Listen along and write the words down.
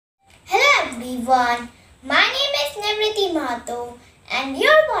everyone. My name is Nivriti and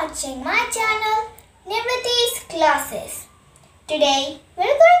you're watching my channel Nivriti's Classes. Today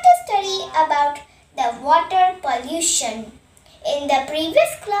we're going to study about the water pollution. In the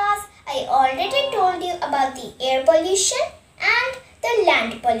previous class I already told you about the air pollution and the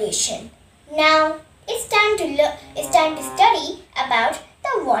land pollution. Now it's time to study about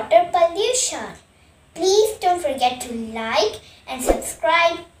the water pollution. Please don't forget to like and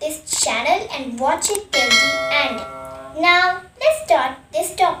subscribe this channel and watch it till the end. Now let's start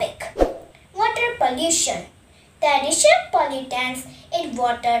this topic. Water pollution. The addition of pollutants in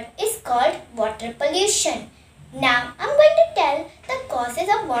water is called water pollution. Now I'm going to tell the causes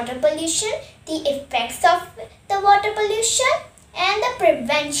of water pollution, the effects of the water pollution and the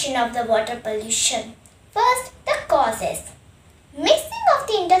prevention of the water pollution. First, the causes. Mixing of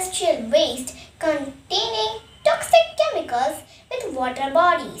the industrial waste containing toxic chemicals with water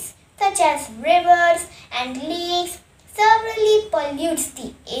bodies such as rivers and lakes severely pollutes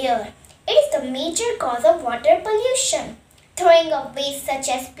the air. It is the major cause of water pollution. Throwing of waste such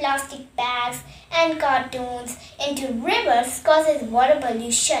as plastic bags and cartoons into rivers causes water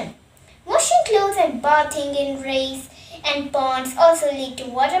pollution. Washing clothes and bathing in lakes and ponds also lead to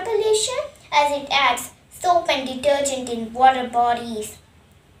water pollution as it adds soap and detergent in water bodies.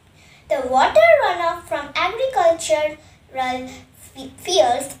 The water runoff from agricultural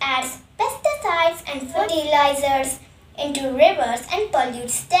fields adds pesticides and fertilizers into rivers and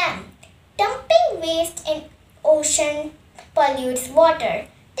pollutes them. Dumping waste in ocean pollutes water.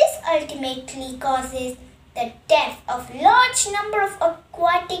 This ultimately causes the death of large number of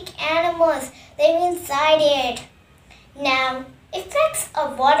aquatic animals living inside it. Now, effects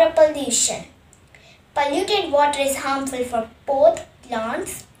of water pollution. Polluted water is harmful for both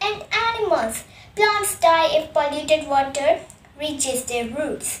plants and animals. Plants die if polluted water reaches their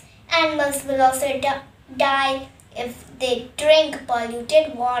roots. Animals will also die if they drink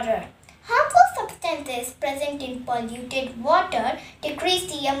polluted water. Harmful substances present in polluted water decrease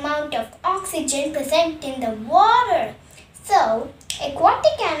the amount of oxygen present in the water. So,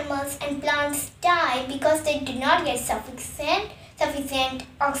 aquatic animals and plants die because they do not get sufficient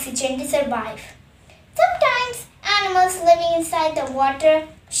oxygen to survive. Sometimes animals living inside the water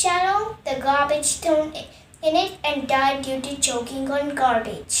swallow the garbage thrown in it and die due to choking on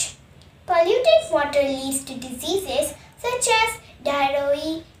garbage. Polluted water leads to diseases such as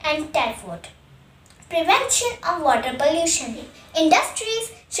diarrhea and typhoid. Prevention of water pollution.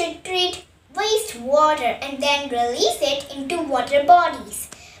 Industries should treat wastewater and then release it into water bodies.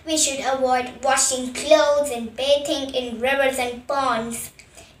 We should avoid washing clothes and bathing in rivers and ponds.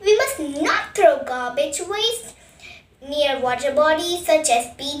 We must not throw garbage waste near water bodies such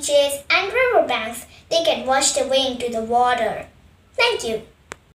as beaches and riverbanks. They get washed away into the water. Thank you.